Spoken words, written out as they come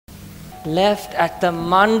left at the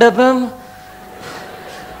mandapam.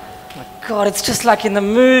 My God, it's just like in the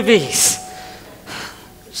movies.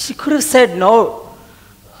 She could have said no.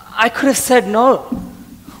 I could have said no.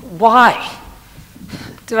 Why?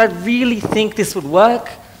 Did I really think this would work?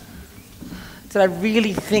 Did I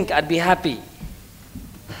really think I'd be happy?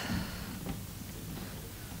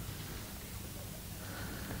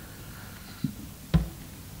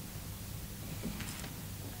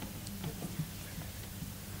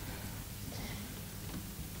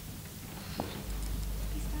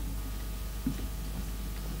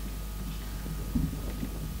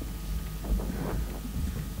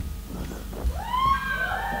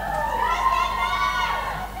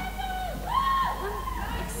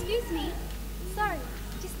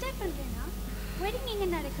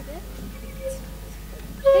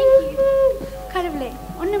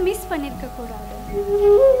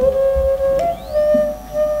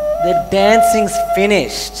 The dancing's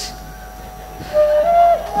finished.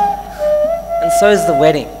 And so is the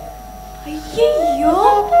wedding. ஐயோ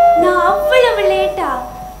நான் அவ்வளவு லேட்டா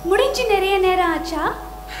முடிஞ்சு நிறைய நேரம் ஆச்சா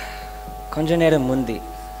கொஞ்ச நேரம் முந்தி.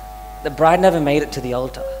 The bride never made it to the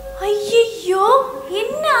altar. ஐயோ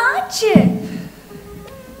என்ன ஆச்சு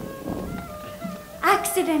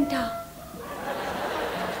ஆக்சிடென்ட்டா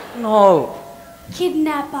No.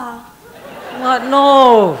 Kidnapper. What? No.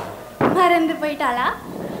 மறந்து போயிட்டாளா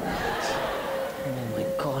Oh my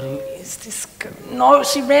God, who is this girl? No,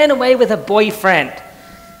 she ran away with her boyfriend.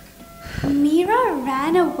 Meera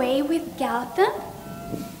ran away with Gautam?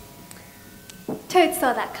 Toad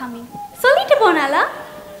saw that coming. சொல்லிட்டு போனாளா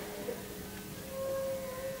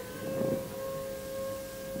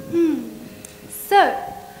So,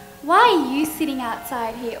 why are you sitting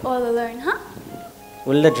outside here all alone, huh?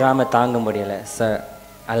 உள்ள drama தாங்க முடியல, so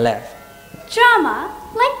I left. Drama?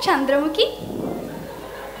 Like Chandramukhi?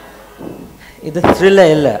 இது thriller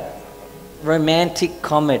இல்ல, romantic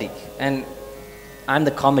comedy, and I'm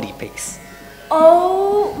the comedy piece.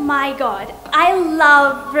 Oh my God, I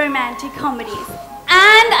love romantic comedies.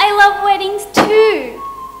 And I love weddings too.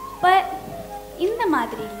 But இந்த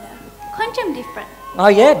மாதிரி இல்ல, கொஞ்சம் different.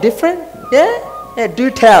 Oh yeah, different? Yeah? Yeah, do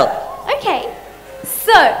tell. Okay,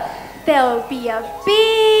 so there will be a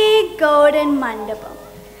big golden mandapam,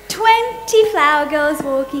 20 flower girls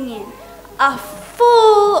walking in, a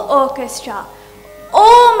full orchestra,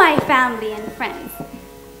 all my family and friends,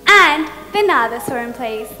 and the Nadaswaram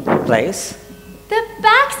plays. Plays? The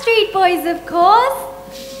Backstreet Boys, of course.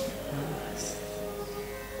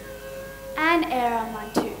 And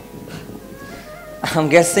Eraman too. I'm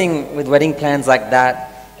guessing with wedding plans like that,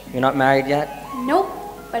 you're not married yet? Nope,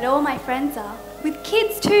 but all my friends are, with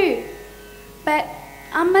kids too. But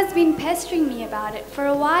Amma's been pestering me about it for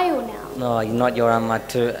a while now. No, you're not your Amma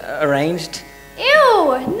too. Arranged?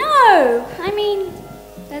 Ew, no! I mean,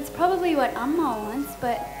 that's probably what Amma wants,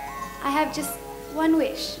 but I have just one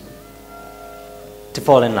wish. To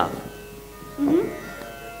fall in love?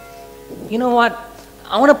 Mm-hmm. You know what?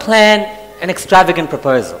 I want to plan an extravagant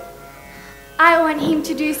proposal. I want him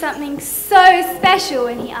to do something so special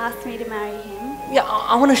when he asks me to marry him. Yeah,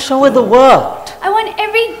 I want to show her the world. I want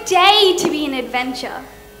every day to be an adventure.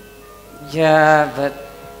 Yeah, but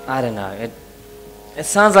I don't know. It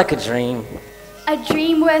sounds like a dream. A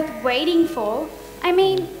dream worth waiting for? I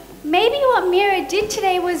mean, maybe what Meera did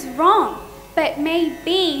today was wrong, but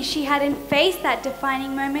maybe she hadn't faced that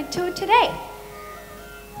defining moment till today.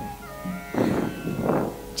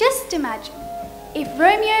 Just imagine if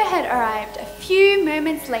Romeo had arrived a few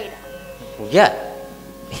moments later. Well, yeah,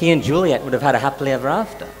 he and Juliet would have had a happily ever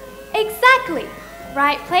after. Exactly.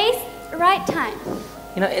 Right place, right time.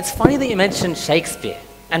 You know, it's funny that you mentioned Shakespeare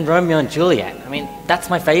and Romeo and Juliet. I mean, that's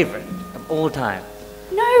my favorite of all time.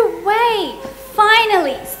 No way!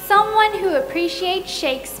 Finally, someone who appreciates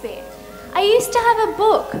Shakespeare. I used to have a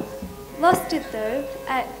book. Lost it though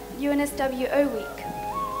at UNSW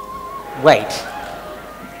Week. Wait.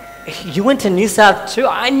 You went to New South too?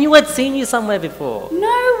 I knew I'd seen you somewhere before.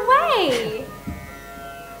 No way!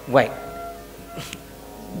 Wait.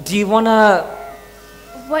 Do you wanna...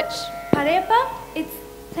 Watch Parepa? It's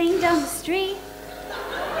playing down the street.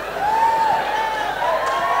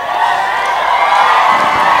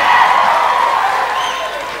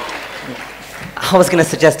 I was gonna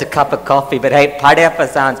suggest a cup of coffee, but hey, Padeapa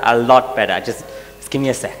sounds a lot better. Just give me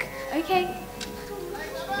a sec. Okay.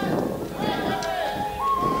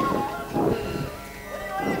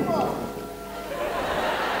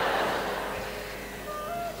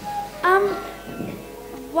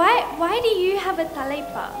 Why do you have a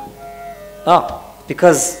talaipa? Oh,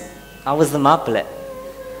 because I was the mappale.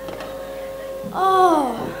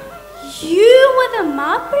 Oh, you were the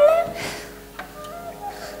mappale?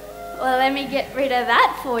 Well, let me get rid of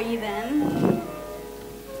that for you then.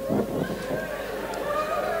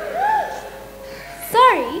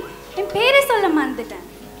 Sorry, என் பேரை சொல்ல மறந்துட்டேன்.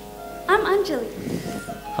 I'm Anjali.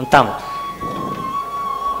 I'm Tamil.